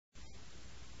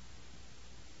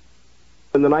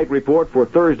In the night report for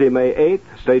Thursday, May 8th,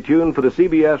 stay tuned for the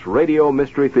CBS Radio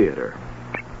Mystery Theater.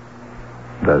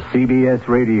 The CBS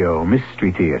Radio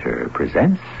Mystery Theater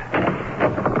presents...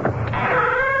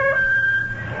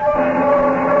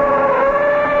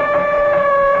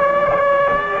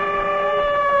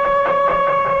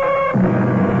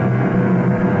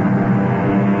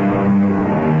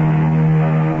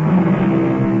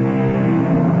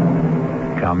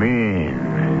 Come in.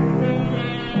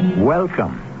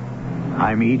 Welcome.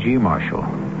 I'm E.G. Marshall.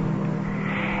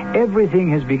 Everything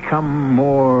has become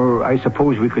more, I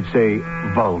suppose we could say,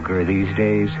 vulgar these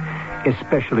days,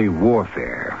 especially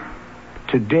warfare.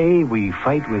 Today we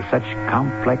fight with such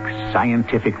complex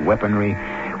scientific weaponry,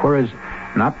 whereas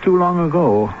not too long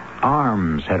ago,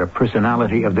 arms had a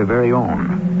personality of their very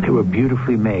own. They were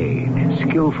beautifully made,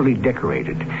 skillfully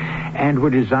decorated, and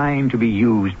were designed to be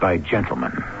used by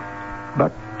gentlemen.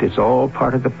 But it's all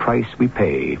part of the price we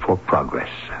pay for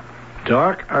progress.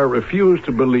 Doc, I refuse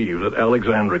to believe that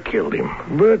Alexandra killed him.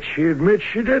 But she admits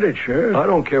she did it, Sheriff. I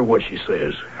don't care what she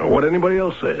says or what anybody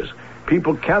else says.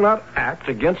 People cannot act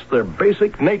against their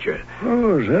basic nature.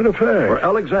 Oh, is that a fact? For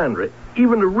Alexandra,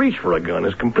 even to reach for a gun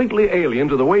is completely alien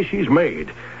to the way she's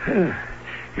made.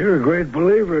 You're a great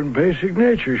believer in basic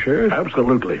nature, Sheriff.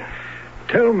 Absolutely.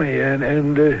 Tell me,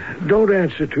 and don't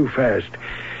answer too fast.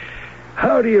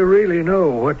 How do you really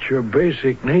know what your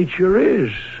basic nature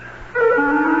is?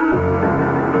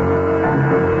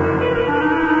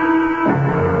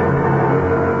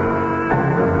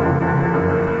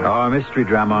 Our mystery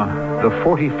drama, The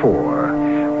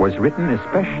 44, was written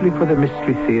especially for the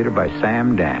Mystery Theater by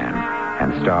Sam Dan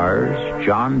and stars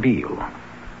John Beale.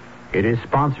 It is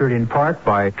sponsored in part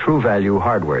by True Value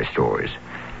Hardware Stores.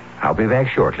 I'll be back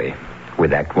shortly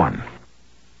with Act One.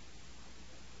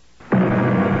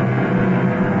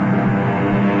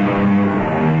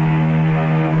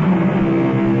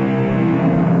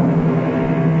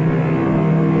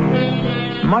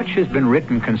 Much has been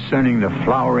written concerning the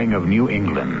flowering of New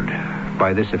England.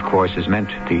 By this, of course, is meant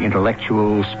the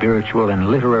intellectual, spiritual, and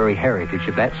literary heritage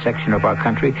of that section of our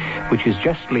country, which is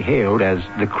justly hailed as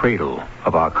the cradle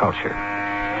of our culture.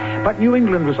 But New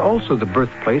England was also the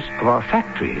birthplace of our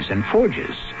factories and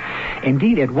forges.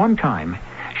 Indeed, at one time,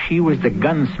 she was the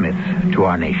gunsmith to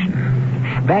our nation.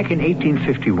 Back in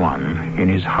 1851, in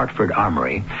his Hartford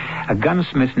armory, a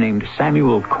gunsmith named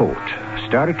Samuel Colt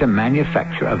started to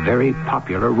manufacture a very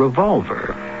popular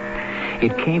revolver.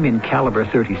 It came in caliber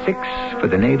 36 for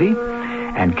the Navy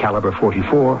and caliber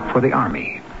 44 for the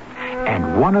Army.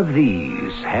 And one of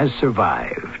these has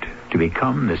survived to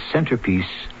become the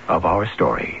centerpiece of our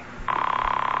story.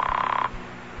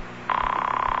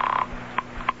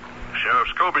 Sheriff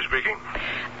Scobie speaking.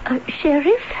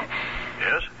 Sheriff?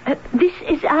 Yes? This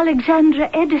is Alexandra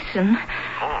Edison.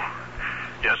 Oh.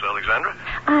 Yes, Alexandra?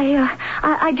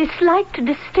 I dislike to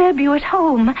disturb you at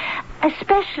home,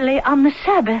 especially on the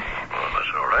Sabbath. Well,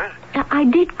 that's all right. I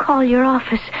did call your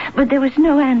office, but there was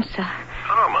no answer.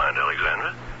 I don't mind,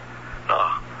 Alexandra.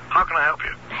 Now, how can I help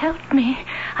you? Help me?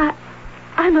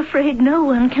 I'm afraid no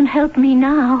one can help me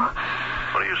now.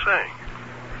 What are you saying?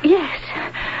 Yes,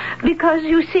 because,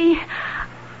 you see,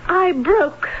 I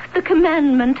broke the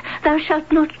commandment, thou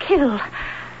shalt not kill.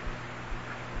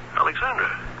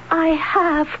 Alexandra? I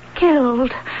have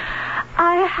killed.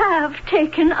 I have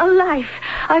taken a life,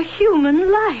 a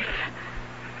human life.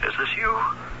 Is this you,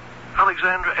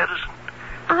 Alexandra Edison?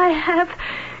 I have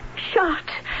shot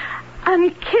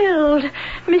and killed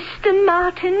Mr.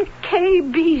 Martin K.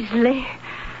 Beasley.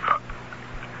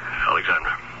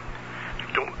 Alexandra,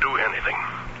 don't do anything.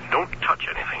 Don't touch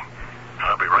anything.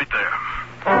 I'll be right there.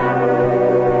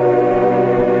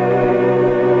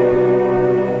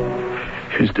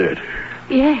 He's dead.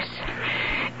 Yes,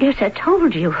 I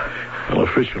told you. Well,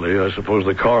 officially, I suppose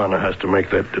the coroner has to make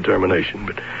that determination,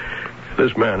 but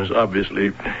this man is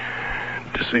obviously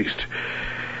deceased.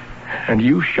 And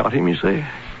you shot him, you say?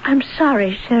 I'm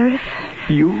sorry, Sheriff.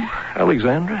 You,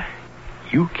 Alexandra?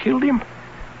 You killed him?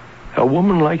 A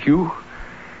woman like you?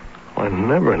 Why,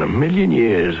 never in a million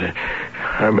years.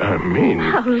 I mean...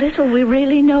 How little we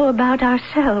really know about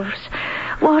ourselves.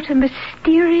 What a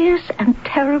mysterious and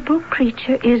terrible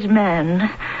creature is man.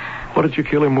 What did you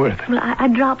kill him with? Well, I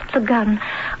dropped the gun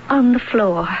on the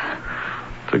floor.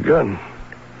 The gun?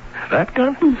 That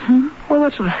gun? Mm-hmm. Well,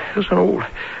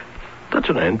 that's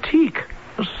an antique.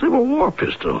 A Civil War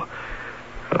pistol.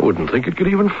 I wouldn't think it could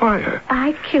even fire.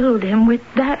 I killed him with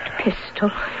that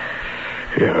pistol.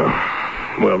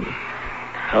 Yeah. Well,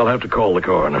 I'll have to call the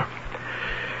coroner.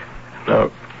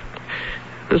 Now,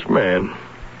 this man,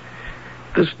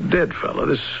 this dead fella,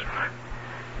 this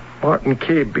Martin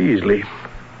K. Beasley,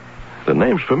 the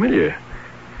name's familiar.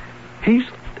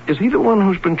 Is he the one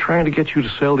who's been trying to get you to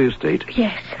sell the estate?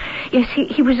 Yes,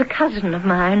 he was a cousin of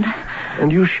mine.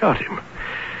 And you shot him?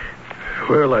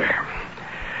 Well,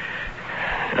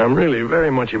 I'm really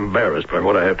very much embarrassed by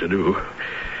what I have to do.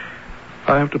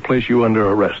 I have to place you under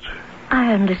arrest.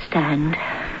 I understand.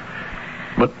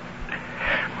 But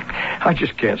I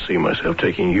just can't see myself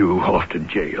taking you off to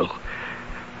jail.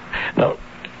 Now,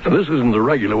 this isn't the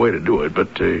regular way to do it, but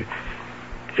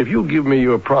if you give me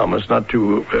your promise not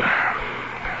to...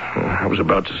 I was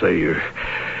about to say,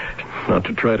 not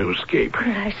to try to escape.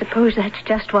 Well, I suppose that's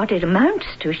just what it amounts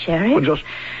to, Sheriff. Well, just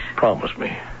promise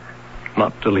me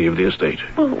not to leave the estate.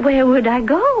 Well, where would I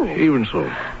go? Even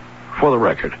so, for the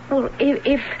record. Well,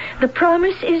 if the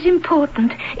promise is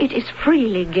important, it is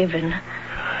freely given.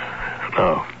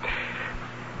 Now,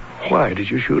 why did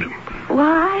you shoot him?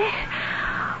 Why?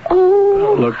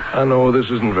 Oh... Look, I know this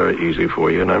isn't very easy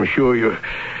for you, and I'm sure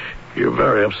you're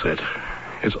very upset.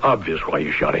 It's obvious why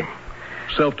you shot him.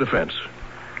 Self-defense.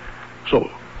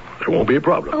 So, there won't be a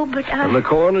problem. Oh, but And the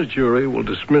coroner's jury will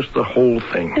dismiss the whole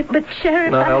thing. But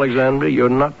Sheriff... Now, Alexandra, you're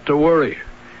not to worry.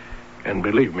 And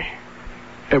believe me,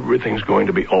 everything's going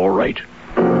to be all right.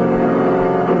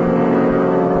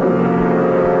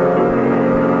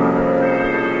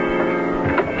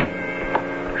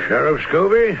 Sheriff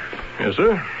Scobie? Yes,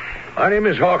 sir? My name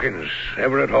is Hawkins,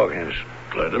 Everett Hawkins.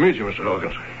 Glad to meet you, Mr.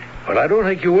 Hawkins. Well, I don't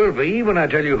think you will be when I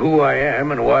tell you who I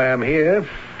am and why I'm here.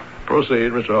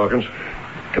 Proceed, Mr. Hawkins.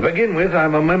 To begin with,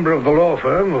 I'm a member of the law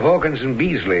firm of Hawkins and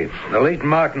Beasley. The late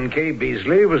Martin K.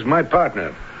 Beasley was my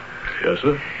partner. Yes,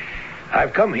 sir?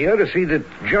 I've come here to see that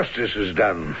justice is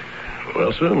done.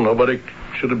 Well, sir, nobody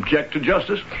should object to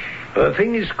justice. The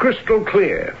thing is crystal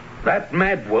clear. That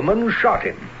mad woman shot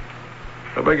him.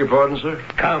 I beg your pardon, sir?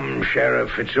 Come,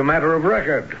 Sheriff, it's a matter of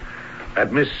record.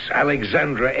 That Miss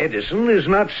Alexandra Edison is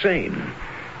not sane.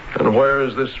 And where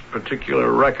is this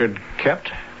particular record kept?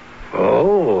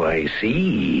 Oh, I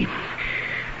see.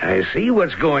 I see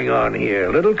what's going on here.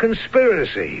 A little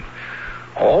conspiracy.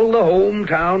 All the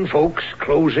hometown folks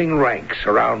closing ranks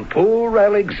around poor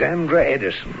Alexandra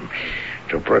Edison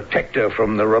to protect her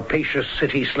from the rapacious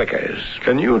city slickers.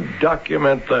 Can you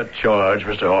document that charge,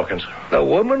 Mr. Hawkins? The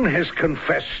woman has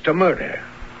confessed to murder.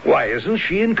 Why isn't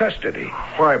she in custody?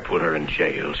 Why put her in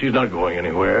jail? She's not going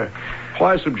anywhere.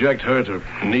 Why subject her to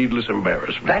needless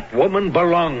embarrassment? That woman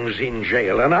belongs in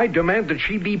jail, and I demand that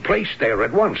she be placed there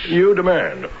at once. You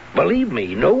demand? Believe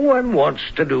me, no one wants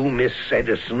to do Miss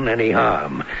Edison any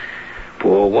harm.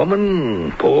 Poor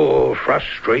woman, poor,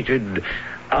 frustrated,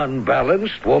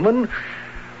 unbalanced woman.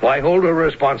 Why hold her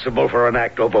responsible for an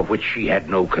act over which she had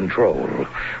no control?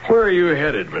 Where are you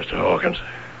headed, Mr. Hawkins?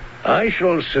 I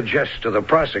shall suggest to the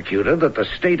prosecutor that the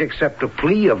state accept a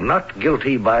plea of not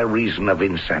guilty by reason of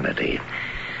insanity.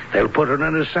 They'll put her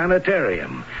in a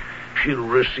sanitarium. She'll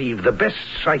receive the best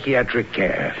psychiatric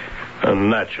care. And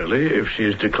naturally, if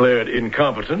she's declared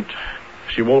incompetent,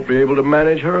 she won't be able to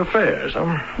manage her affairs,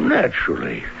 huh?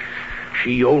 Naturally.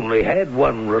 She only had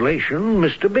one relation,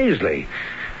 Mr. Beasley.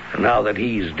 Now that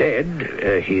he's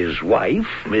dead, his wife,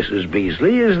 Mrs.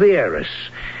 Beasley, is the heiress,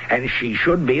 and she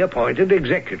should be appointed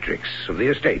executrix of the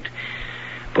estate.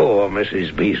 Poor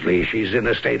Mrs. Beasley, she's in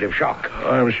a state of shock.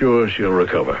 I'm sure she'll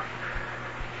recover.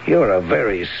 You're a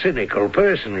very cynical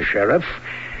person, Sheriff.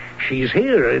 She's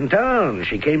here in town.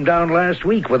 She came down last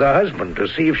week with her husband to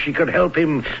see if she could help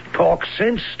him talk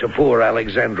sense to poor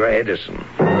Alexandra Edison.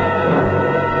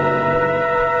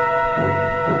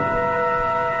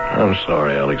 I'm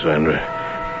sorry, Alexandra.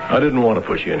 I didn't want to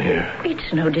put you in here.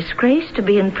 It's no disgrace to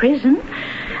be in prison.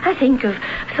 I think of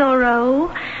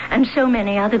Thoreau and so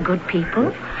many other good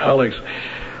people. Alex,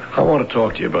 I want to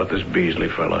talk to you about this Beasley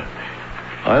fella.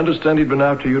 I understand he'd been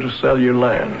after you to sell your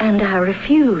land. And I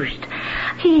refused.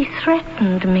 He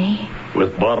threatened me.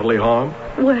 With bodily harm?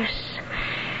 Worse.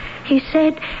 He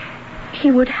said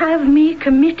he would have me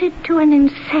committed to an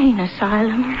insane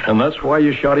asylum. And that's why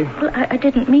you shot him? Well, I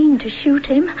didn't mean to shoot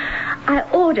him. I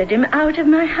ordered him out of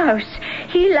my house.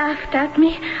 He laughed at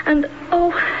me, and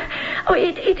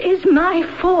it is my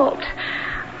fault.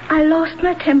 I lost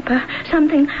my temper,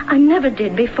 something I never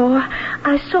did before.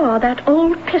 I saw that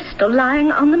old pistol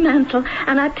lying on the mantel,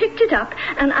 and I picked it up,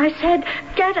 and I said,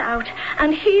 "Get out."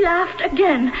 And he laughed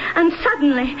again, and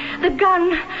suddenly the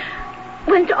gun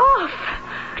went off.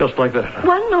 Just like that?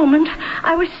 One moment,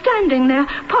 I was standing there,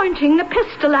 pointing the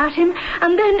pistol at him,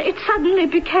 and then it suddenly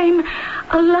became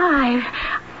alive.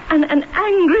 An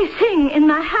angry thing in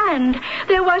my hand.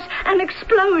 There was an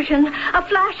explosion, a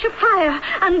flash of fire,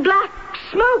 and black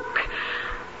smoke.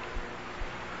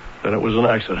 Then it was an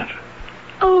accident.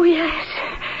 Oh, yes.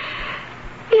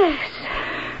 Yes.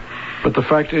 But the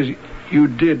fact is, you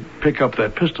did pick up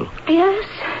that pistol. Yes.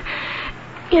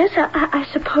 Yes, I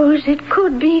suppose it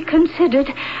could be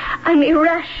considered an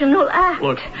irrational act.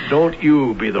 Look, don't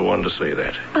you be the one to say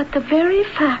that. But the very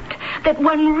fact that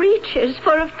one reaches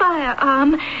for a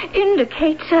firearm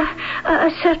indicates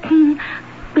a certain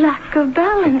lack of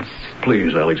balance.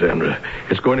 Please, Alexandra,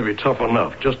 it's going to be tough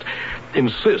enough. Just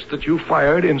insist that you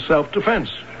fired in self-defense.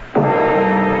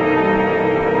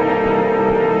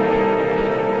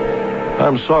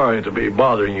 I'm sorry to be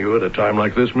bothering you at a time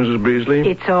like this, Mrs. Beasley.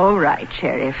 It's all right,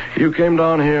 Sheriff. You came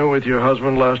down here with your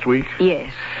husband last week?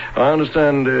 Yes. I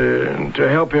understand to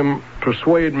help him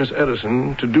persuade Miss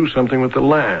Edison to do something with the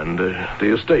land,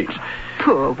 the estate.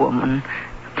 Poor woman.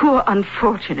 Poor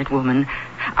unfortunate woman.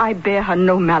 I bear her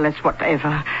no malice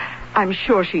whatever. I'm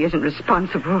sure she isn't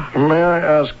responsible. May I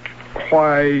ask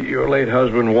why your late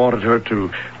husband wanted her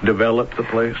to develop the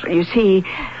place? You see,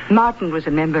 Martin was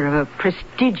a member of a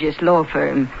prestigious law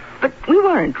firm, but we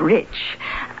weren't rich.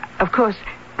 Of course,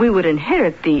 we would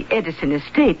inherit the Edison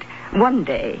estate one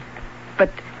day,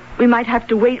 but we might have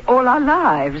to wait all our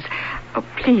lives. Oh,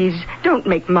 please, don't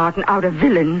make Martin out a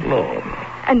villain. No.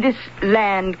 And this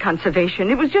land conservation,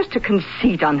 it was just a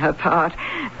conceit on her part.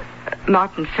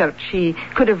 Martin felt she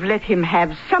could have let him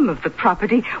have some of the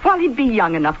property while he'd be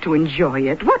young enough to enjoy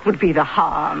it. What would be the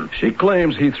harm? She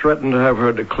claims he threatened to have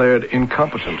her declared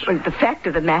incompetent. Well, the fact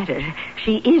of the matter,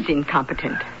 she is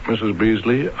incompetent. Mrs.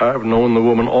 Beasley, I've known the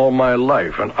woman all my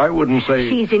life, and I wouldn't say...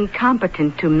 She's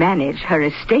incompetent to manage her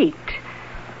estate.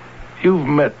 You've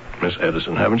met Miss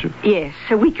Edison, haven't you? Yes,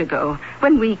 a week ago,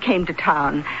 when we came to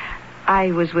town.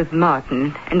 I was with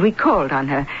Martin, and we called on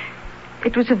her.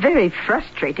 It was a very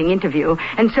frustrating interview,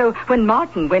 and so when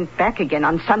Martin went back again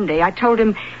on Sunday, I told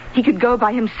him he could go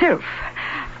by himself.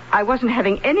 I wasn't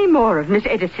having any more of Miss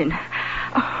Edison.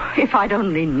 Oh, if I'd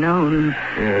only known.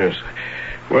 Yes.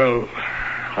 Well,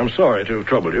 I'm sorry to have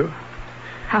troubled you.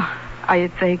 Are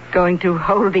they going to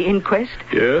hold the inquest?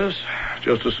 Yes,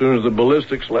 just as soon as the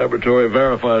ballistics laboratory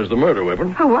verifies the murder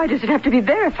weapon. Oh, why does it have to be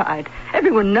verified?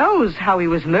 Everyone knows how he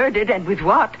was murdered and with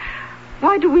what.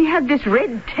 Why do we have this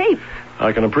red tape?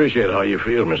 I can appreciate how you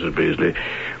feel, Mrs. Beasley,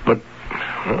 but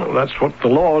that's what the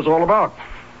law is all about.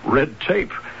 Red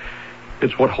tape.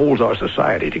 It's what holds our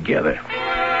society together.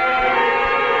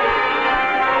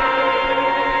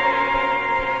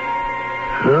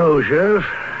 Hello, Sheriff.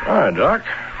 Hi, Doc.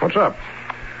 What's up?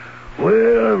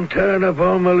 Well, I'm tying up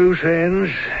all my loose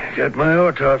ends. Got my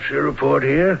autopsy report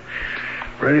here.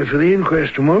 Ready for the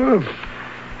inquest tomorrow.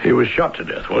 He was shot to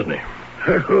death, wasn't he?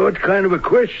 What kind of a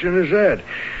question is that?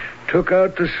 Took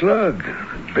out the slug.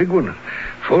 Big one.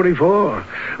 44.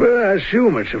 Well, I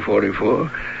assume it's a 44.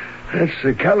 That's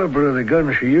the caliber of the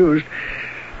gun she used.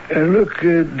 And look,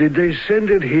 did they send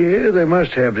it here? They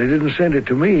must have. They didn't send it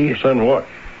to me. Send what?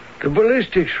 The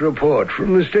ballistics report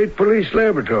from the State Police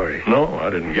Laboratory. No, I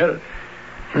didn't get it.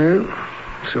 Well,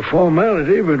 it's a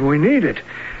formality, but we need it.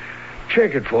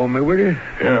 Check it for me, will you?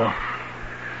 Yeah.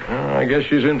 I guess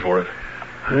she's in for it.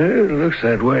 Well, it looks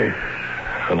that way.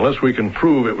 Unless we can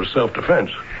prove it was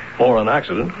self-defense or an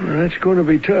accident. Well, that's going to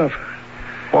be tough.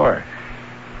 Why?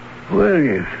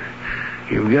 Well,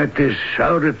 you've got this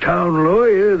out-of-town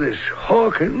lawyer, this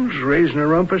Hawkins, raising a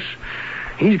rumpus.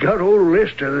 He's got old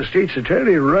Lester, the state's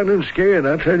attorney, running scared,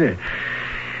 I'll tell you.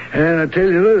 And I'll tell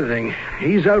you another thing.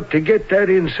 He's out to get that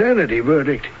insanity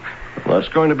verdict. Well,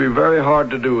 that's going to be very hard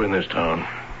to do in this town.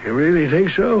 You really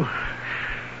think so?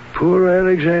 Poor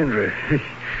Alexandra.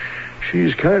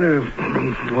 She's kind of,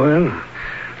 well,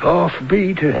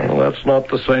 offbeat. Well, that's not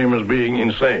the same as being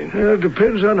insane. Well, it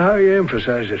depends on how you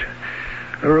emphasize it.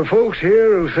 There are folks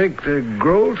here who think that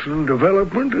growth and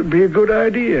development would be a good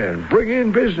idea. Bring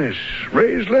in business,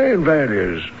 raise land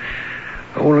values.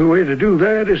 The only way to do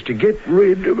that is to get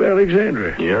rid of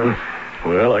Alexandra. Yeah?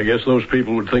 Well, I guess those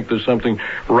people would think there's something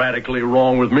radically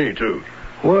wrong with me, too.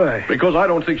 Why? Because I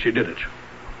don't think she did it.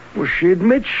 Well, she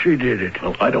admits she did it.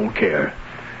 Well, I don't care.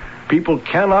 People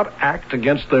cannot act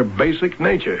against their basic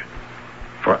nature.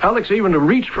 For Alex even to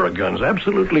reach for a gun is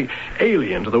absolutely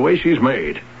alien to the way she's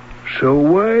made. So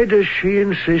why does she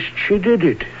insist she did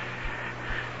it?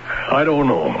 I don't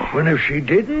know. Well, if she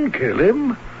didn't kill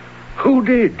him, who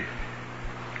did?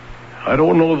 I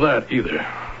don't know that either.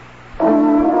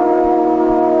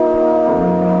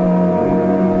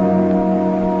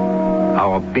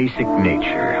 Our basic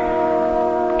nature.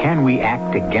 Can we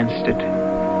act against it?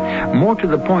 More to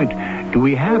the point, do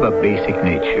we have a basic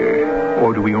nature,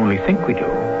 or do we only think we do?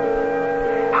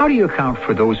 How do you account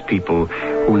for those people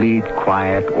who lead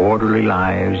quiet, orderly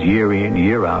lives year in,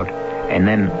 year out, and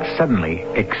then suddenly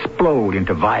explode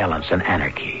into violence and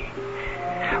anarchy?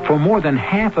 For more than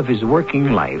half of his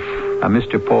working life, a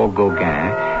Mr. Paul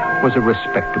Gauguin, was a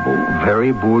respectable,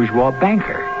 very bourgeois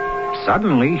banker.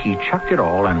 Suddenly, he chucked it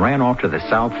all and ran off to the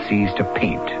South Seas to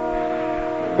paint.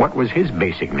 What was his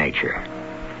basic nature?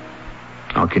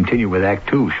 I'll continue with Act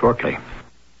 2 shortly.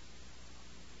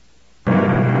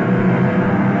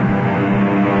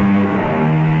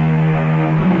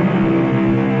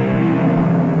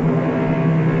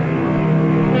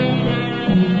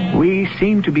 We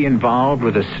seem to be involved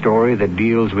with a story that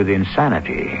deals with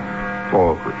insanity,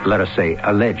 or let us say,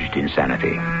 alleged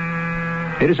insanity.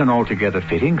 It is an altogether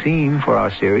fitting theme for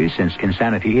our series, since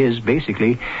insanity is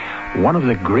basically one of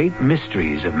the great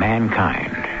mysteries of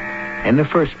mankind. In the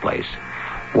first place,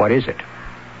 what is it?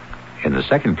 In the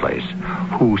second place,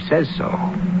 who says so?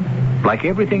 Like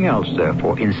everything else,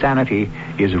 therefore, insanity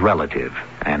is relative,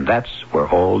 and that's where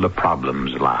all the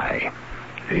problems lie.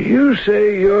 You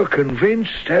say you're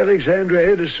convinced Alexandra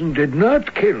Edison did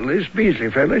not kill this Beasley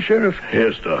fella, Sheriff?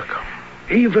 Yes, Doc.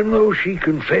 Even though she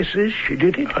confesses she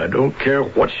did it? I don't care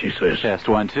what she says. Test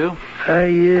 1, 2. Test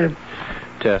 1,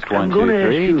 2, 3. I'm going to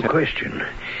ask you a question.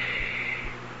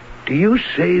 Do you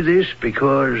say this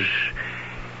because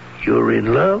you're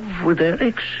in love with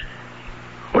Alex?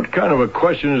 What kind of a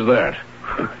question is that?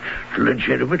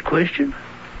 Legitimate question.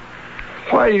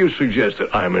 Why do you suggest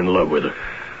that I'm in love with her?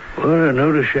 Well, I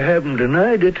notice you haven't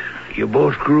denied it. You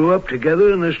both grew up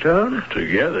together in this town?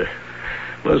 Together?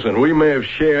 Listen, we may have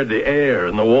shared the air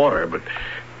and the water, but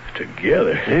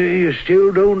together... Hey, you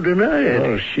still don't deny it.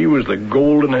 Oh, she was the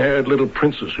golden-haired little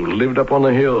princess who lived up on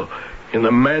the hill in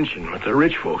the mansion with the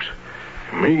rich folks.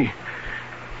 Me,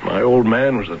 my old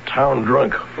man was a town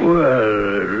drunk. Well,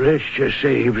 let's just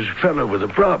say he was a fellow with a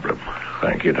problem.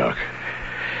 Thank you, Doc.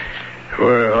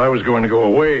 Well, I was going to go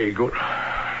away,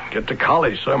 get to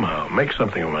college somehow, make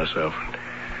something of myself, and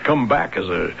come back as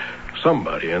a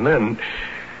somebody, and then...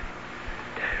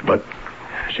 But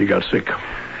she got sick,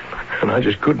 and I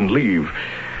just couldn't leave.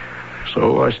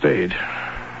 So I stayed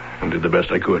and did the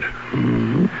best I could.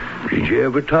 Mm-hmm. Did you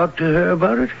ever talk to her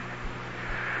about it?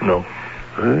 No.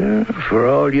 Well, for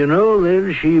all you know,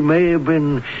 then, she may have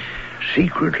been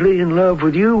secretly in love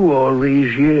with you all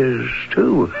these years,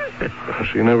 too.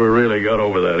 She never really got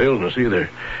over that illness, either.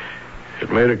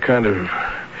 It made her kind of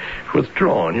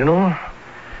withdrawn, you know?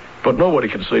 But nobody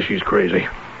can say she's crazy.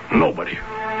 Nobody.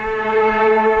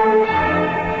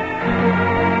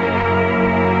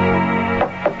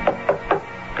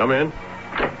 Come in.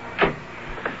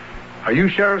 Are you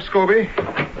Sheriff Scobie?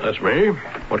 That's me.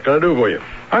 What can I do for you?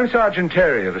 I'm Sergeant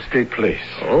Terry of the State Police.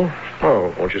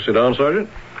 Oh, won't you sit down, Sergeant?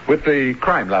 With the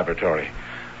crime laboratory.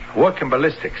 Work in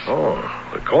ballistics. Oh,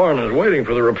 the coroner's waiting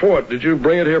for the report. Did you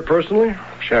bring it here personally?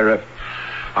 Sheriff,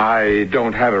 I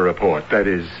don't have a report. That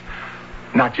is,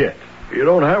 not yet. You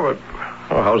don't have it?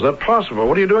 Oh, how's that possible?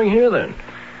 What are you doing here, then?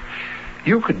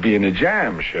 You could be in a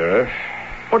jam, Sheriff.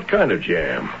 What kind of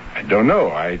jam? I don't know.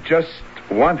 I just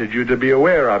wanted you to be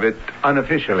aware of it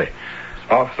unofficially,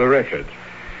 off the record.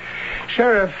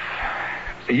 Sheriff,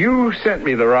 you sent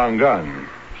me the wrong gun.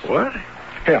 What?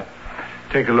 Here,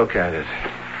 take a look at it.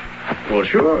 Well,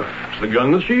 sure. It's the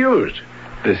gun that she used.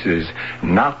 This is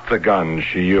not the gun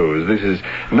she used. This is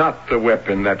not the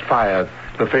weapon that fired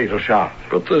the fatal shot.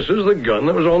 But this is the gun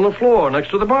that was on the floor next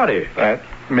to the body. That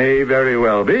may very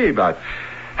well be, but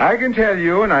I can tell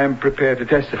you, and I'm prepared to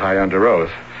testify under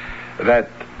oath, that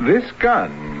this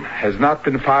gun has not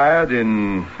been fired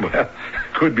in, well,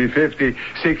 could be 50,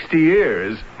 60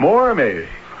 years. More, maybe.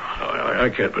 I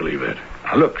can't believe that.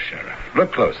 Now, look, Sheriff.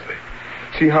 Look closely.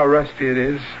 See how rusty it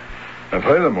is? And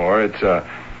furthermore, it's a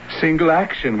single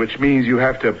action, which means you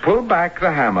have to pull back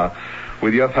the hammer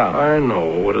with your thumb. I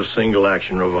know what a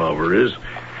single-action revolver is.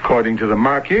 According to the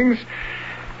markings,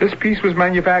 this piece was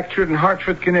manufactured in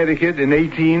Hartford, Connecticut in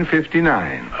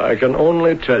 1859. I can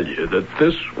only tell you that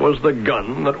this was the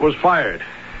gun that was fired.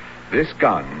 This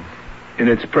gun, in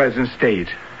its present state,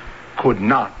 could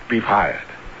not be fired.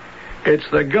 It's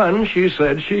the gun she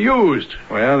said she used.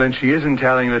 Well, then she isn't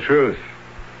telling the truth.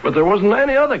 But there wasn't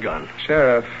any other gun.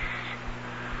 Sheriff,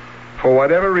 for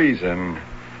whatever reason,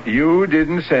 you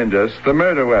didn't send us the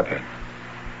murder weapon.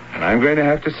 And I'm going to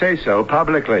have to say so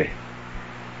publicly.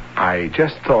 I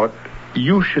just thought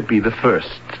you should be the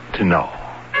first to know.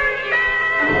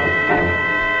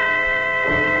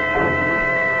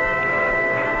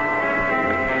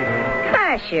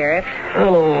 Hi, Sheriff.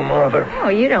 Hello, Martha. Oh,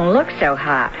 you don't look so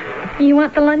hot. You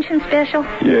want the luncheon special?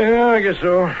 Yeah, I guess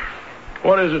so.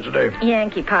 What is it today?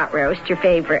 Yankee pot roast, your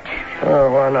favorite.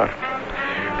 Oh, why not?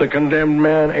 The condemned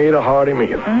man ate a hearty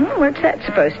meal. What's that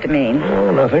supposed to mean?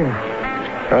 Oh, nothing.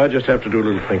 I just have to do a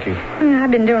little thinking.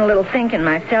 I've been doing a little thinking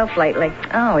myself lately.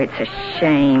 Oh, it's a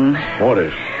shame. What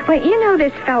is? Well, you know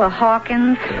this fellow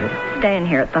Hawkins? Staying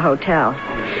here at the hotel.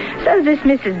 So's this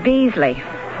Mrs. Beasley,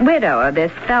 widow of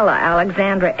this fella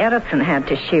Alexandra Edison had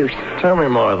to shoot. Tell me,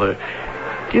 Martha,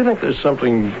 do you think there's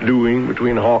something doing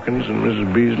between Hawkins and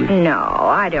Mrs. Beasley? No,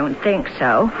 I don't think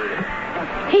so.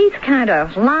 He's kind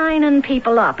of lining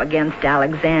people up against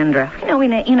Alexandra,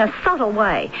 in a subtle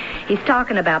way. He's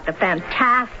talking about the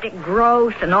fantastic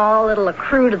growth and all it'll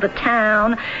accrue to the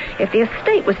town if the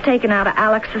estate was taken out of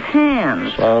Alex's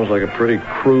hands. Sounds like a pretty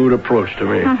crude approach to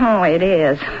me. Oh, it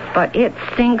is. But it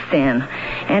sinks in,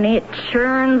 and it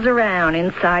churns around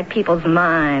inside people's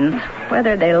minds,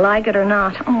 whether they like it or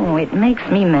not. Oh, it makes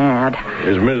me mad.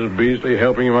 Is Mrs. Beasley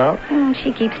helping him out?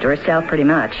 She keeps to herself pretty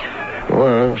much.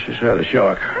 Well, she's had a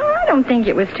shock. I don't think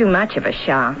it was too much of a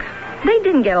shock. They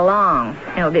didn't get along,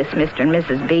 this Mr. and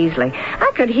Mrs. Beasley.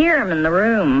 I could hear them in the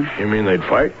room. You mean they'd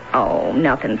fight? Oh,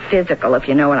 nothing physical, if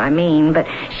you know what I mean. But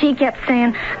she kept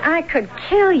saying, I could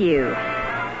kill you.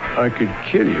 I could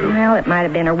kill you? Well, it might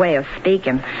have been her way of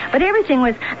speaking. But everything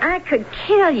was, I could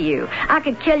kill you. I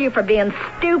could kill you for being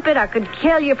stupid. I could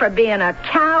kill you for being a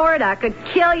coward. I could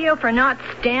kill you for not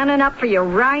standing up for your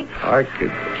rights. I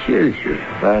could kill you.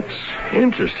 That's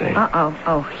interesting. Uh-oh.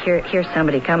 Oh, here's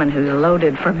somebody coming who's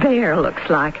loaded for bear, looks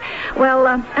like. Well,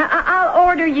 I'll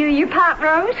order you your pot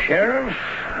roast. Sheriff,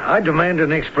 I demand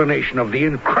an explanation of the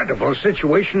incredible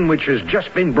situation which has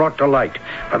just been brought to light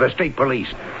by the state police.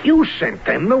 You sent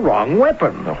them the wrong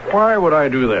weapon. Now, why would I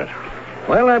do that?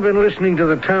 Well, I've been listening to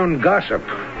the town gossip.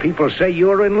 People say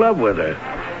you're in love with her.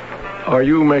 Are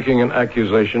you making an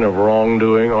accusation of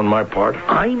wrongdoing on my part?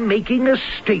 I'm making a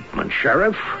statement,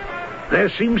 Sheriff. There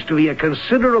seems to be a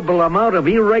considerable amount of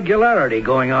irregularity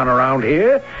going on around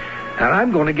here, and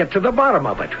I'm going to get to the bottom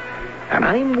of it. And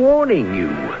I'm warning you,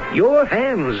 your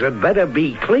hands had better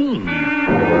be clean.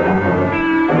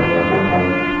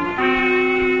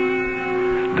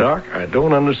 Doc, I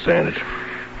don't understand it.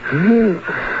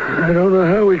 I don't know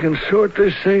how we can sort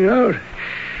this thing out.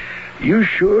 You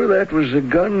sure that was the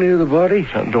gun near the body?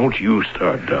 Now, don't you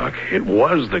start, Doc. It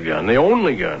was the gun, the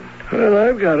only gun. Well,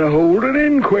 I've got to hold an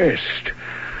inquest.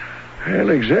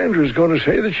 Alexandra's going to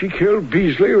say that she killed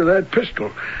Beasley with that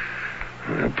pistol.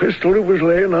 A pistol that was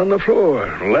laying on the floor.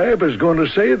 Lab is going to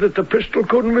say that the pistol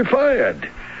couldn't be fired.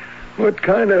 What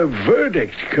kind of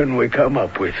verdict can we come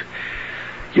up with?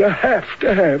 You have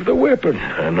to have the weapon.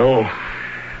 I know.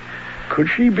 Could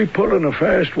she be pulling a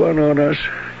fast one on us?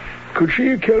 Could she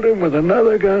have killed him with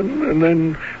another gun and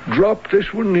then dropped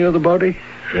this one near the body?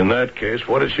 In that case,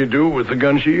 what did she do with the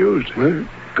gun she used? Well,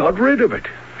 got rid of it.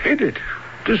 Hid it.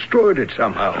 Destroyed it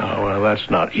somehow. Oh, well, that's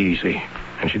not easy.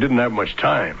 And she didn't have much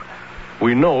time.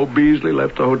 We know Beasley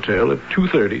left the hotel at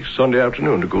 2:30 Sunday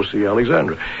afternoon to go see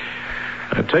Alexandra.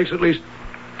 It takes at least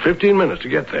 15 minutes to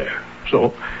get there.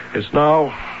 So it's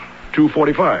now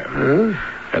 2:45.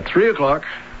 At 3 o'clock,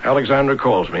 Alexandra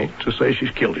calls me to say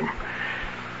she's killed him.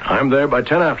 I'm there by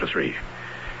 10 after 3.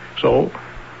 So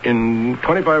in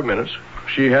 25 minutes,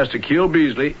 she has to kill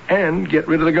Beasley and get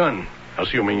rid of the gun,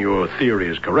 assuming your theory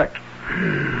is correct.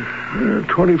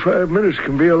 25 minutes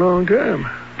can be a long time.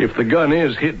 If the gun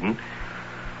is hidden,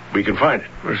 we can find it.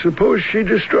 I suppose she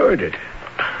destroyed it.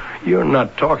 You're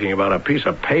not talking about a piece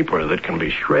of paper that can be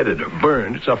shredded or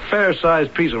burned. It's a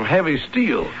fair-sized piece of heavy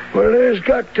steel. Well, there's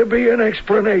got to be an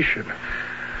explanation.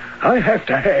 I have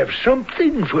to have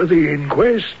something for the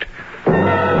inquest.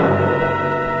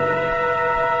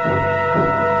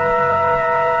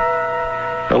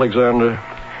 Alexander,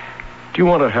 do you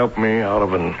want to help me out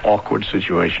of an awkward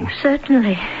situation?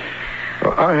 Certainly.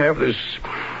 I have this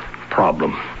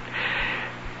problem.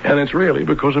 And it's really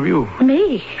because of you.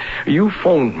 Me? You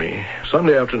phoned me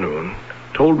Sunday afternoon,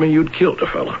 told me you'd killed a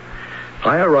fella.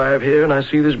 I arrive here and I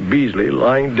see this Beasley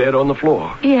lying dead on the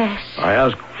floor. Yes. I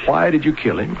ask, why did you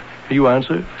kill him? You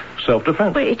answer,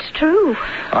 self-defense. Well, it's true.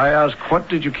 I ask, what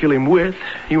did you kill him with?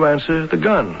 You answer, the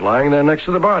gun, lying there next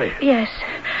to the body. Yes.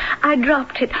 I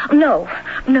dropped it. No.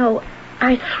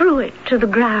 I threw it to the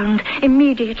ground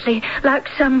immediately, like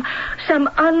some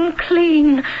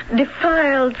unclean,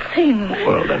 defiled thing.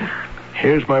 Well, then,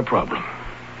 here's my problem.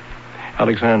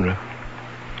 Alexandra,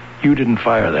 you didn't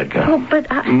fire that gun. Oh,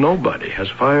 but Nobody has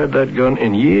fired that gun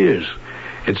in years.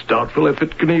 It's doubtful if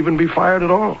it can even be fired at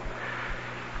all.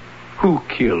 Who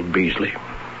killed Beasley?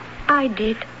 I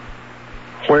did.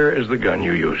 Where is the gun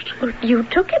you used? Well, you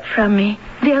took it from me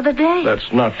the other day.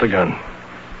 That's not the gun.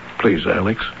 Please,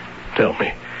 Alex, tell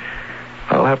me.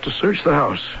 I'll have to search the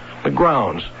house, the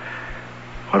grounds.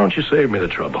 Why don't you save me the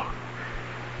trouble?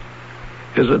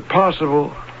 Is it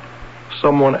possible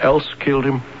someone else killed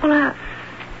him? Well,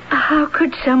 how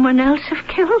could someone else have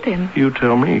killed him? You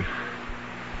tell me.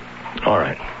 All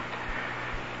right.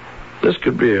 This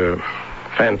could be a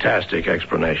fantastic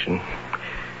explanation,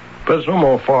 but it's no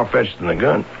more far-fetched than the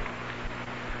gun.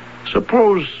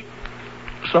 Suppose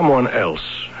someone else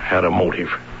had a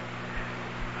motive,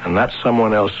 and that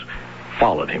someone else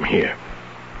followed him here.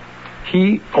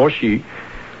 He or she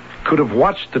could have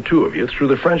watched the two of you through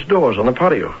the French doors on the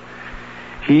patio.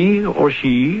 He or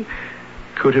she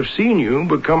could have seen you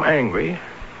become angry,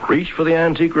 reach for the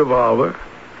antique revolver,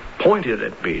 pointed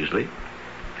at Beasley,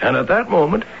 and at that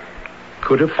moment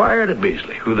could have fired at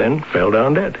Beasley, who then fell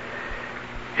down dead.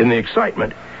 In the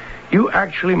excitement, you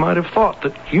actually might have thought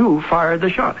that you fired the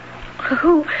shot.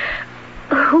 Who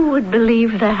would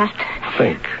believe that?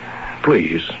 Think.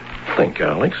 Please, think,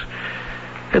 Alex.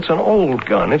 It's an old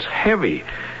gun. It's heavy.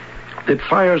 It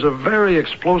fires a very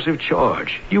explosive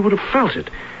charge. You would have felt it.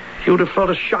 You would have felt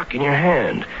a shock in your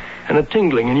hand and a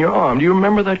tingling in your arm. Do you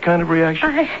remember that kind of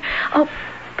reaction?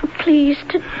 Please,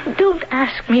 don't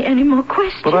ask me any more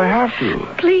questions. But I have to.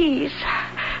 Please,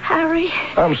 Harry.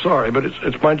 I'm sorry, but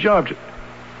it's my job to...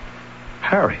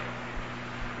 Harry.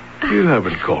 You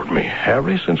haven't called me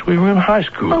Harry since we were in high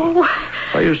school. Oh.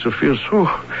 I used to feel so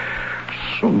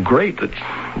great that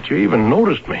you even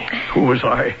noticed me. Who was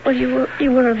I? Well,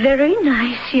 you were a very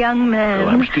nice young man. Well,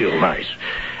 I'm still nice.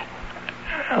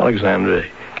 Alexander,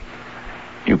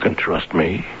 you can trust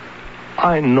me.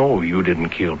 I know you didn't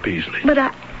kill Beasley. But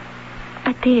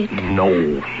I did. No,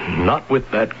 not with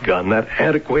that gun, that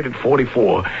antiquated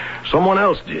 .44. Someone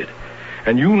else did.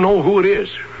 And you know who it is.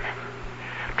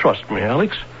 Trust me,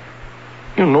 Alex.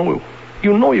 You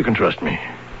know you can trust me.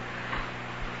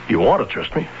 You want to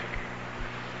trust me.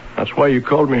 That's why you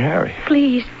called me Harry.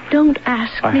 Please, don't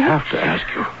ask me. I have to ask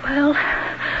you. Well,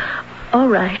 all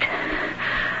right.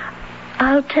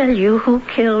 I'll tell you who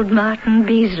killed Martin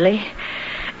Beasley.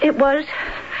 It was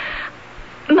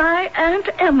my Aunt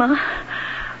Emma.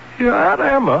 Your Aunt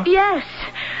Emma? Yes,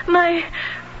 my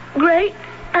great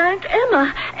Aunt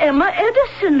Emma. Emma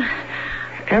Edison.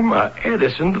 Emma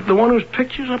Edison? The one whose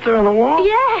picture's up there on the wall?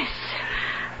 Yes.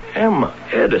 Emma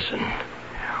Edison.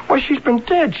 Why, she's been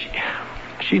dead.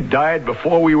 She died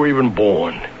before we were even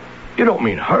born. You don't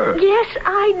mean her. Yes,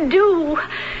 I do.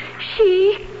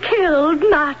 She killed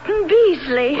Martin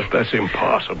Beasley. But that's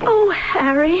impossible. Oh,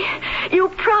 Harry, you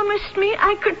promised me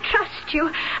I could trust you,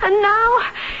 and now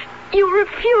you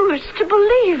refuse to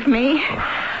believe me.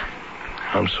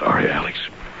 I'm sorry, Alex.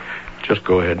 Just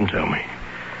go ahead and tell me.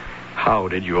 How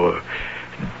did your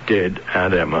dead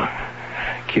Aunt Emma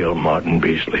kill Martin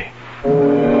Beasley?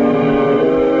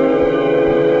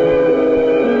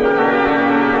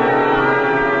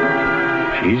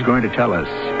 She's going to tell us,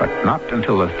 but not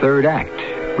until the third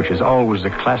act, which is always the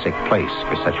classic place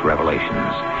for such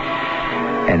revelations.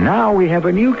 And now we have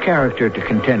a new character to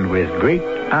contend with, Great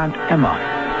Aunt Emma.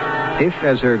 If,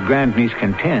 as her grandniece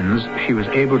contends, she was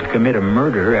able to commit a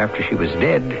murder after she was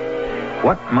dead,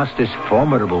 what must this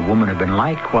formidable woman have been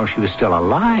like while she was still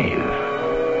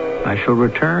alive? I shall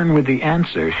return with the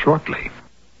answer shortly.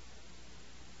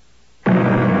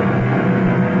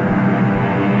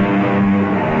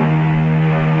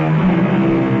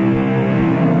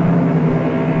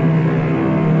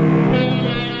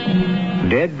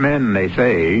 Dead men, they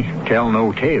say, tell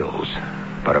no tales.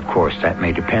 But of course, that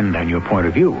may depend on your point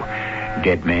of view.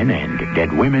 Dead men and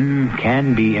dead women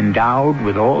can be endowed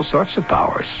with all sorts of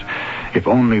powers, if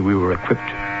only we were equipped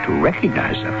to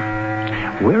recognize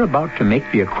them. We're about to make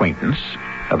the acquaintance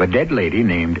of a dead lady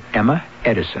named Emma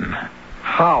Edison.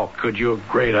 How could your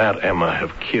great Aunt Emma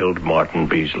have killed Martin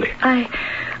Beasley? Well,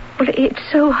 it's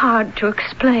so hard to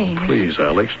explain. Please,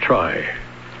 Alex, try.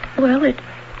 Well,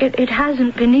 it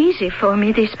hasn't been easy for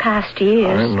me these past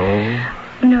years.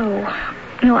 I know.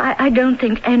 No, I don't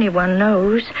think anyone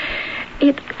knows.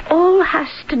 It all has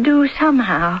to do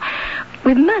somehow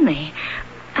with money.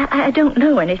 I don't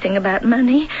know anything about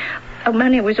money.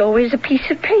 Money was always a piece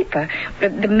of paper.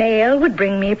 The mail would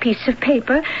bring me a piece of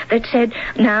paper that said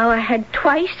now I had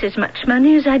twice as much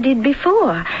money as I did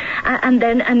before. And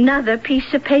then another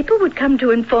piece of paper would come to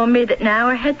inform me that now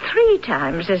I had 3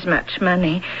 times as much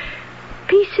money.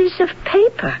 Pieces of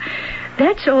paper.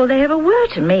 That's all they ever were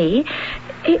to me.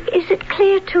 Is it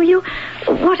clear to you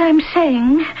what I'm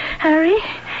saying, Harry?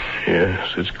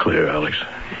 Yes, it's clear, Alex.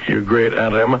 Your great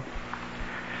Aunt Emma?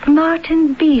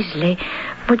 Martin Beasley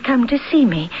would come to see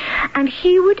me, and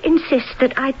he would insist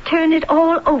that I turn it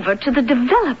all over to the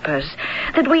developers,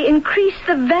 that we increase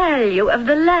the value of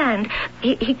the land.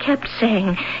 He kept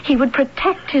saying he would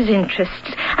protect his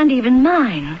interests, and even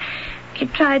mine. He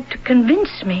tried to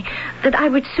convince me that I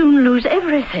would soon lose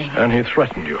everything. And he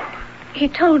threatened you? He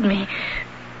told me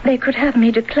they could have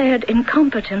me declared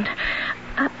incompetent.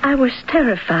 I was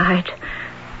terrified.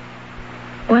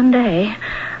 One day,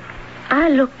 I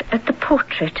looked at the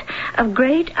portrait of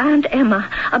Great Aunt Emma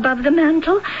above the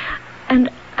mantel, and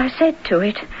I said to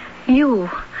it, You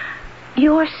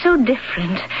are so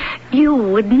different. You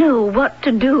would know what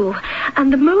to do.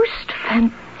 And the most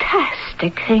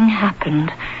fantastic thing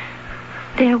happened.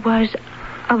 There was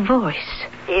a voice.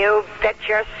 You bet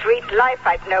your sweet life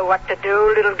I'd know what to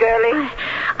do, little girlie.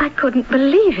 I couldn't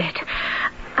believe it.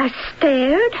 I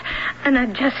stared, and I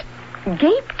just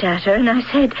gaped at her, and I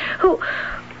said, Who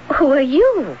are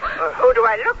you? Who do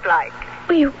I look like?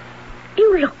 Well,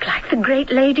 you look like the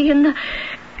great lady in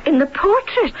the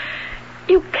portrait.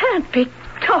 You can't be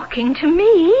talking to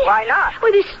me. Why not?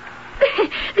 Well,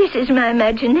 this is my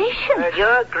imagination.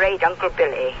 Your great Uncle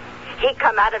Billy. He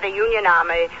come out of the Union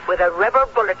Army with a rebel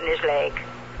bullet in his leg,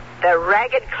 the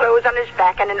ragged clothes on his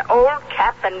back, and an old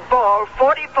cap and ball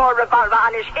 44 revolver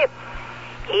on his hip.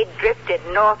 He drifted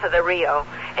north of the Rio,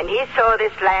 and he saw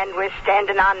this land we're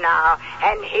standing on now,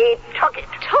 and he took it.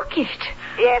 Took it?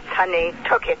 Yes, honey,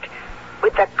 took it.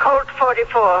 With the Colt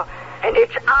 44, and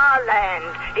it's our land.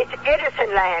 It's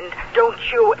Edison land. Don't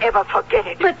you ever forget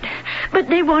it. But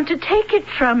they want to take it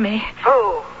from me.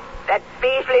 Who? That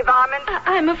Beasley varmint?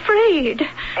 I'm afraid.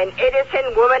 An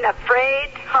Edison woman afraid?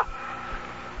 Huh.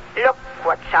 Look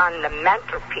what's on the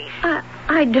mantelpiece.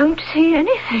 I don't see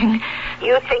anything.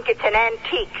 You think it's an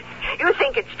antique. You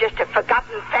think it's just a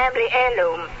forgotten family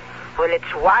heirloom. Well,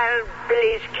 it's Wild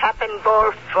Billy's cap and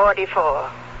ball 44.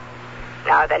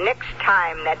 Now, the next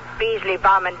time that Beasley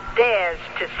varmint dares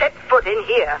to set foot in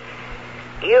here,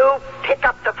 you pick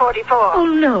up the 44. Oh,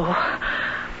 no.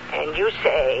 And you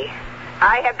say,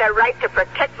 I have the right to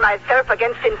protect myself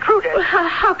against intruders. Well,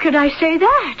 how could I say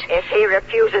that? If he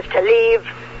refuses to leave,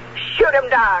 shoot him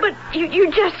down. But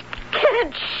you just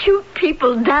can't shoot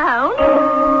people down.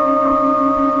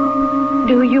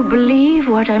 Do you believe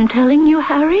what I'm telling you,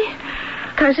 Harry?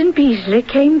 Cousin Beasley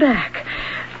came back.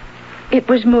 It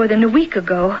was more than a week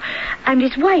ago, and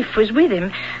his wife was with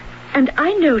him, and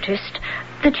I noticed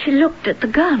that she looked at the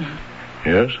gun.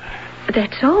 Yes?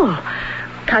 That's all.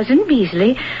 Cousin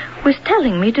Beasley was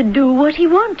telling me to do what he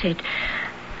wanted,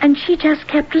 and she just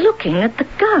kept looking at the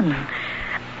gun.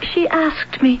 She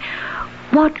asked me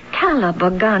what caliber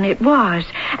gun it was,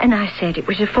 and I said it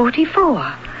was a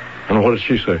 44. And what did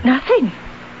she say? Nothing.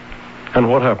 And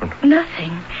what happened?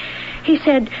 Nothing. He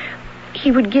said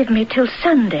he would give me till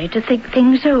Sunday to think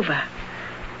things over.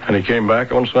 And he came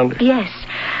back on Sunday? Yes.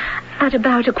 At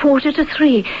about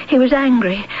 2:45, he was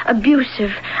angry,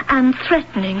 abusive, and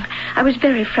threatening. I was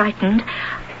very frightened.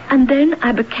 And then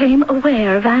I became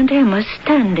aware of Aunt Emma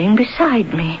standing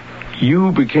beside me.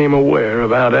 You became aware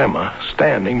of Aunt Emma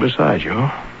standing beside you?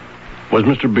 Was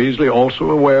Mr. Beasley also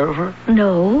aware of her?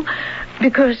 No,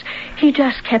 because he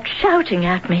just kept shouting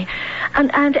at me. And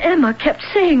Aunt Emma kept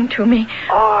saying to me,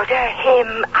 Order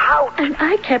him out. And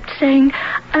I kept saying,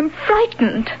 I'm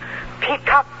frightened.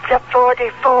 Pick up the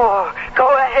 44.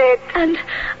 Go ahead. And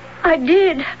I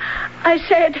did. I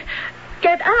said,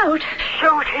 get out.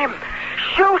 Shoot him.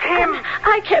 Shoot him. And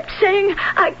I kept saying,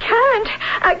 I can't.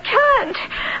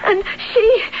 And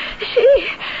she...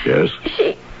 Yes?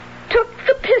 She took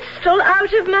the pistol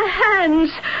out of my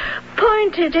hands,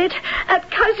 pointed it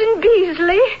at Cousin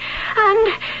Beasley,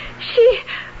 and she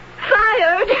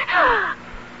fired.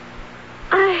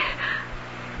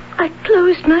 I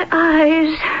closed my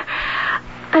eyes.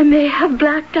 I may have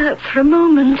blacked out for a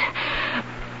moment.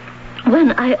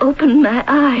 When I opened my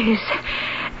eyes,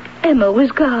 Emma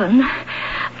was gone,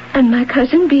 and my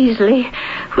Cousin Beasley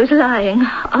was lying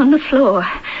on the floor.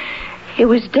 He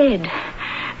was dead.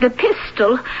 The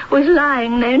pistol was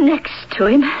lying there next to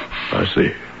him. I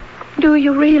see. Do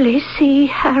you really see,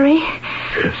 Harry?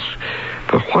 Yes.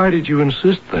 But why did you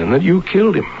insist then that you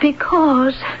killed him?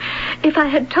 Because if I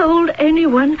had told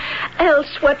anyone else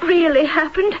what really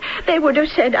happened, they would have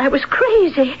said I was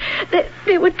crazy.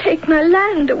 They would take my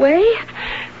land away.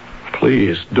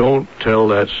 Please, don't tell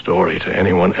that story to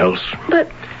anyone else.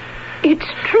 But it's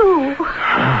true.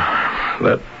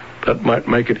 That might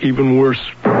make it even worse.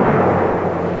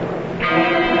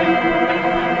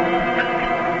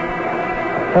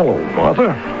 Hello,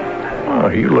 Martha. Oh,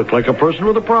 you look like a person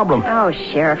with a problem. Oh,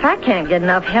 Sheriff, I can't get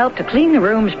enough help to clean the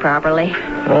rooms properly.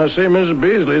 I see Mrs.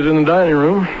 Beasley's in the dining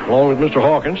room, along with Mr.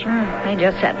 Hawkins. They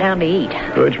just sat down to eat.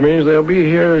 Which means they'll be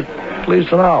here at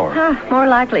least an hour. More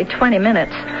likely 20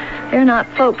 minutes. They're not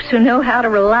folks who know how to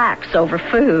relax over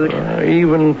food.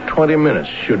 Even 20 minutes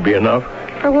should be enough.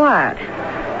 For what?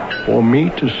 For me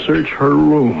to search her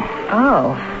room.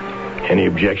 Oh. Any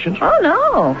objections? Oh,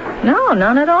 no. No,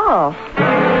 none at all.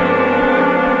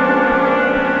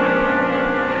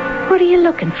 What are you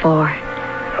looking for?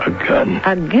 A gun.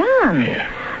 A gun? Yeah.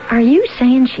 Are you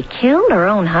saying she killed her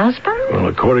own husband? Well,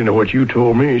 according to what you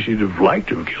told me, she'd have liked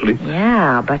to have killed him.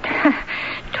 Yeah, but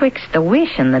twixt the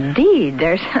wish and the deed,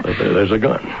 there's... But there's a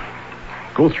gun.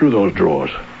 Go through those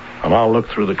drawers, and I'll look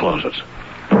through the closets.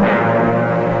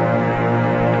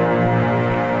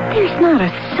 There's not a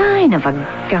sign of a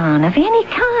gun of any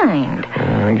kind.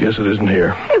 I guess it isn't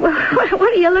here. Hey, well, what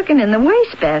are you looking in the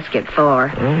wastebasket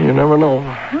for? Well, you never know.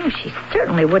 Oh, she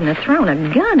certainly wouldn't have thrown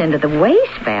a gun into the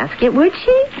wastebasket, would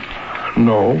she?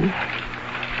 No.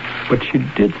 But she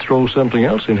did throw something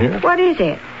else in here. What is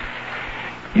it?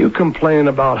 You complain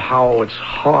about how it's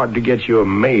hard to get your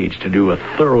maids to do a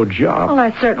thorough job. Well,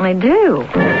 I certainly do.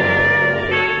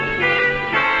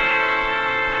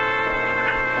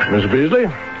 Miss Beasley,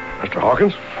 Mr.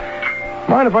 Hawkins,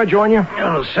 mind if I join you?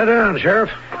 Oh, sit down,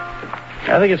 Sheriff.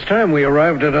 I think it's time we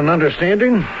arrived at an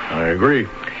understanding. I agree.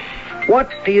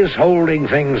 What is holding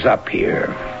things up here?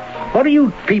 What are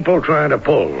you people trying to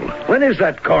pull? When is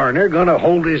that coroner going to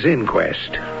hold his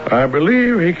inquest? I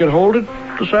believe he can hold it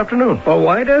this afternoon. Well,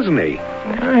 why doesn't he?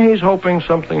 He's hoping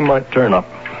something might turn up.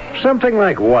 Something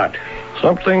like what?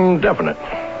 Something definite.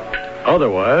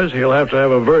 Otherwise, he'll have to have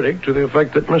a verdict to the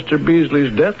effect that Mr.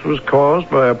 Beasley's death was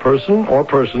caused by a person or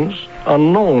persons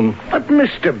unknown. But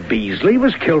Mr. Beasley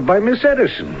was killed by Miss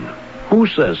Edison. Who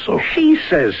says so? She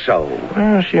says so.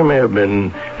 Well, she may have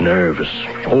been nervous,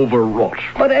 overwrought.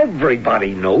 But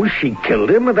everybody knows she killed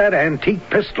him with that antique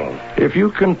pistol. If you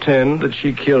contend that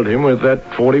she killed him with that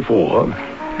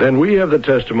 .44, then we have the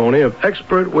testimony of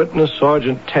expert witness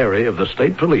Sergeant Terry of the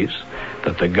State Police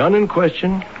that the gun in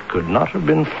question could not have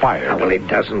been fired. Well, it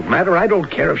doesn't matter. I don't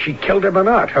care if she killed him or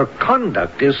not. Her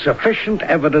conduct is sufficient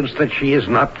evidence that she is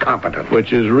not competent.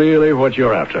 Which is really what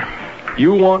you're after.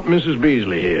 You want Mrs.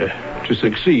 Beasley here to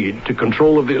succeed to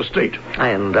control of the estate.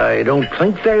 And I don't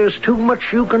think there's too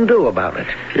much you can do about it.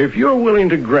 If you're willing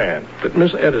to grant that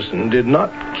Miss Edison did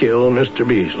not kill Mr.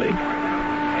 Beasley,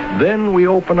 then we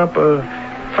open up a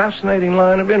fascinating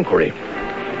line of inquiry.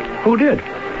 Who did?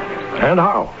 And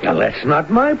how? Now, that's not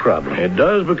my problem. It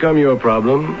does become your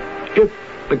problem if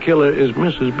the killer is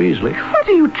Mrs. Beasley. What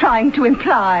are you trying to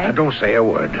imply? Now, don't say a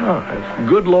word. It's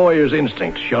good lawyer's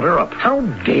instinct. Shut her up. How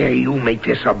dare you make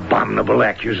this abominable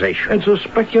accusation? It's a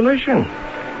speculation.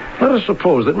 Let us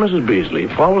suppose that Mrs. Beasley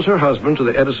follows her husband to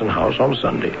the Edison house on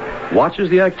Sunday, watches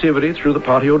the activity through the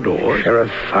patio doors.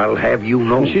 Sheriff, I'll have you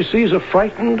know. And she sees a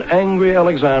frightened, angry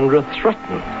Alexandra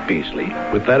threaten Beasley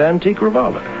with that antique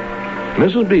revolver.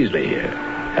 Mrs. Beasley here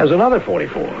has another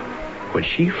 .44, which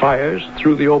she fires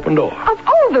through the open door. Of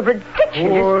all the ridiculous...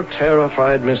 Poor,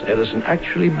 terrified Miss Edison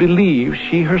actually believes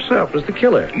she herself is the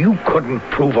killer. You couldn't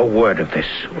prove a word of this.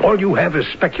 All you have is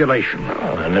speculation.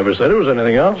 Well, I never said it was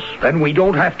anything else. Then we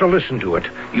don't have to listen to it.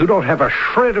 You don't have a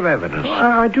shred of evidence.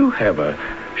 Well, I do have a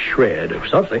shred of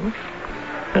something.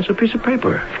 It's a piece of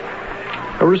paper.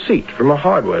 A receipt from a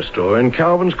hardware store in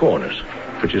Calvin's Corners,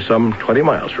 which is some 20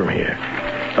 miles from here.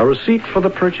 A receipt for the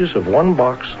purchase of one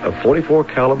box of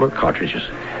 .44 caliber cartridges.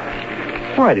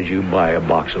 Why did you buy a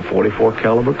box of .44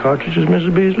 caliber cartridges,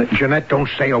 Mrs. Beasley? Jeanette, don't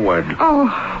say a word. Oh,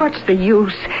 what's the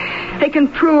use? They can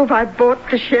prove I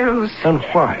bought the shells. And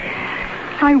why?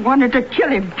 I wanted to kill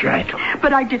him. Jeanette.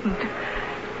 But I didn't.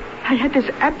 I had this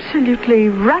absolutely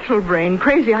rattle-brain,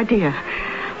 crazy idea.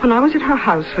 When I was at her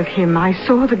house with him, I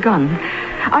saw the gun.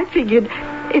 I figured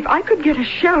if I could get a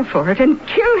shell for it and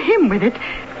kill him with it,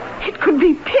 it could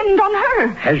be pinned on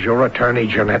her. As your attorney,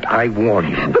 Jeanette, I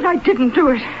warn you. But I didn't do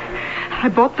it. I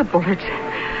bought the bullets.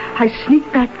 I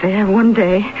sneaked back there one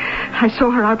day. I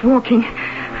saw her out walking.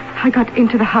 I got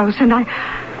into the house, and I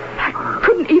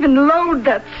couldn't even load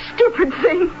that stupid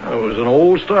thing. It was an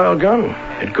old-style gun.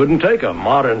 It couldn't take a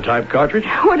modern-type cartridge.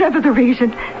 Whatever the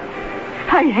reason,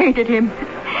 I hated him.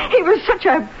 He was such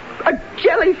a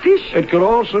jellyfish. It could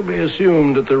also be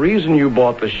assumed that the reason you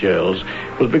bought the shells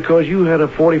was because you had a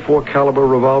 .44 caliber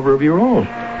revolver of your own.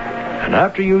 And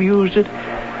after you used it,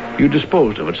 you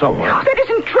disposed of it somewhere. Oh, that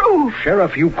isn't true.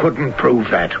 Sheriff, you couldn't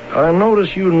prove that. I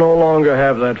notice you no longer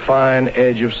have that fine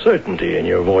edge of certainty in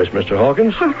your voice, Mr.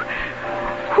 Hawkins.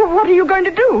 Well, what are you going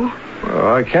to do?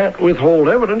 I can't withhold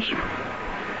evidence,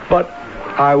 but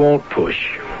I won't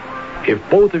push. If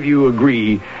both of you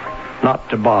agree not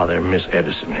to bother Miss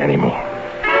Edison anymore.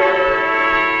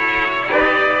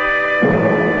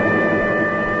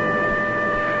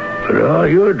 But all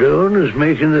you're doing is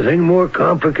making the thing more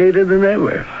complicated than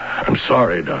ever. I'm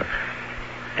sorry, Doc.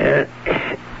 If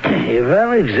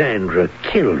Alexandra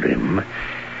killed him,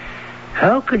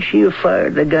 how could she have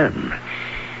fired the gun?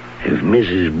 If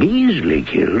Mrs. Beasley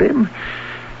killed him,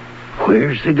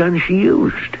 where's the gun she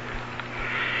used?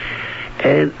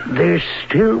 And there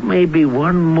still may be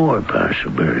one more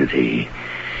possibility.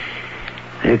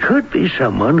 There could be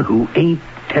someone who ain't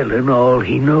telling all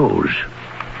he knows.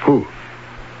 Who?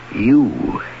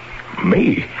 You.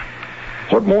 Me?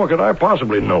 What more could I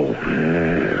possibly know?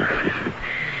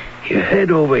 You're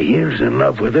head over heels in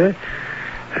love with her,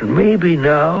 and maybe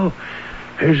now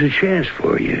there's a chance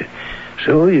for you.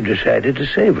 So you decided to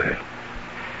save her.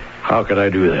 How could I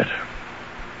do that?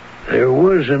 There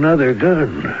was another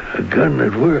gun, a gun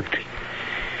that worked.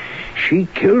 She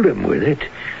killed him with it.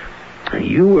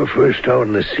 You were first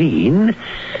on the scene,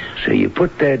 so you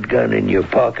put that gun in your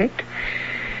pocket,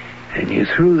 and you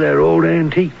threw that old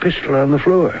antique pistol on the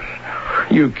floor.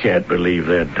 You can't believe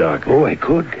that, Doc. Oh, I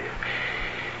could.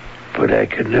 But I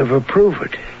could never prove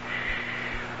it.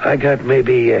 I got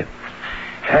maybe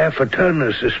half a ton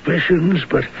of suspicions,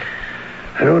 but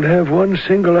I don't have one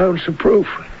single ounce of proof.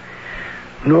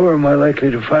 Nor am I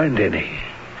likely to find any.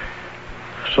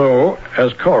 So,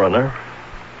 as coroner,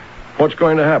 what's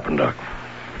going to happen, Doc?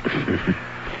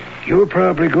 You're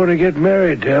probably going to get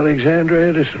married to Alexandra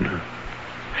Edison.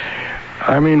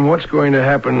 I mean, what's going to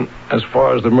happen as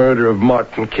far as the murder of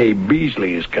Martin K.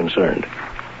 Beasley is concerned?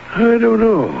 I don't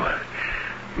know.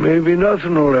 Maybe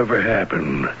nothing will ever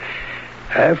happen.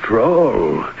 After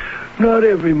all, not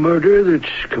every murder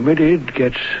that's committed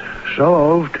gets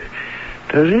solved,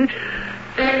 does it?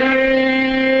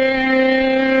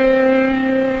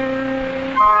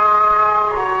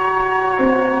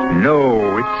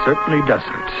 No, it certainly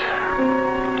doesn't.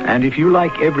 And if you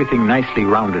like everything nicely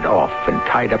rounded off and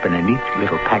tied up in a neat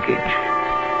little package,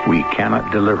 we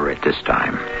cannot deliver it this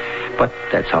time. But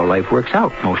that's how life works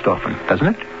out most often, doesn't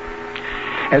it?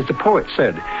 As the poet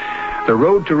said, the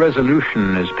road to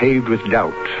resolution is paved with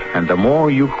doubt, and the more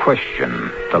you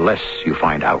question, the less you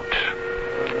find out.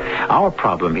 Our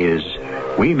problem is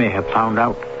we may have found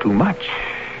out too much.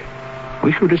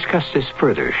 We shall discuss this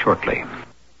further shortly.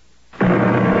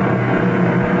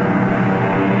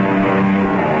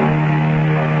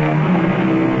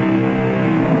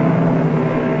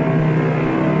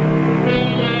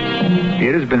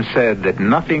 It has been said that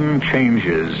nothing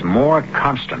changes more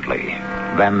constantly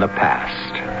than the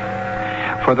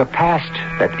past. For the past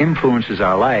that influences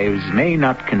our lives may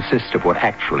not consist of what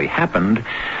actually happened,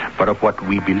 but of what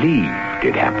we believe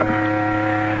did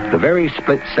happen. The very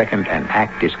split second an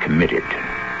act is committed,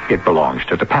 it belongs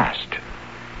to the past.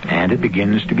 And it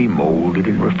begins to be molded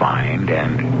and refined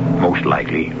and, most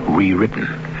likely, rewritten.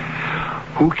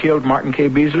 Who killed Martin K.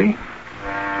 Beasley?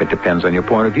 It depends on your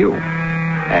point of view.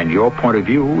 And your point of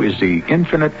view is the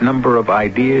infinite number of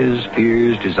ideas,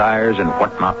 fears, desires, and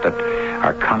whatnot that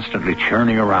are constantly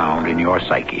churning around in your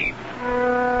psyche.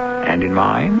 And in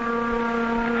mine?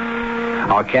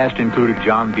 Our cast included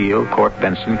John Beal, Court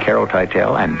Benson, Carol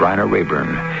Teitel, and Bryna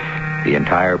Rayburn. The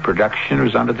entire production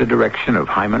was under the direction of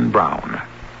Hyman Brown.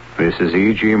 This is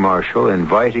E.G. Marshall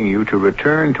inviting you to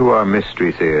return to our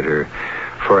Mystery Theater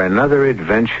for another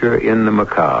adventure in the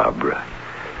macabre.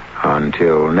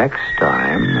 Until next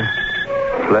time,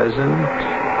 pleasant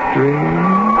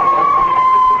dreams.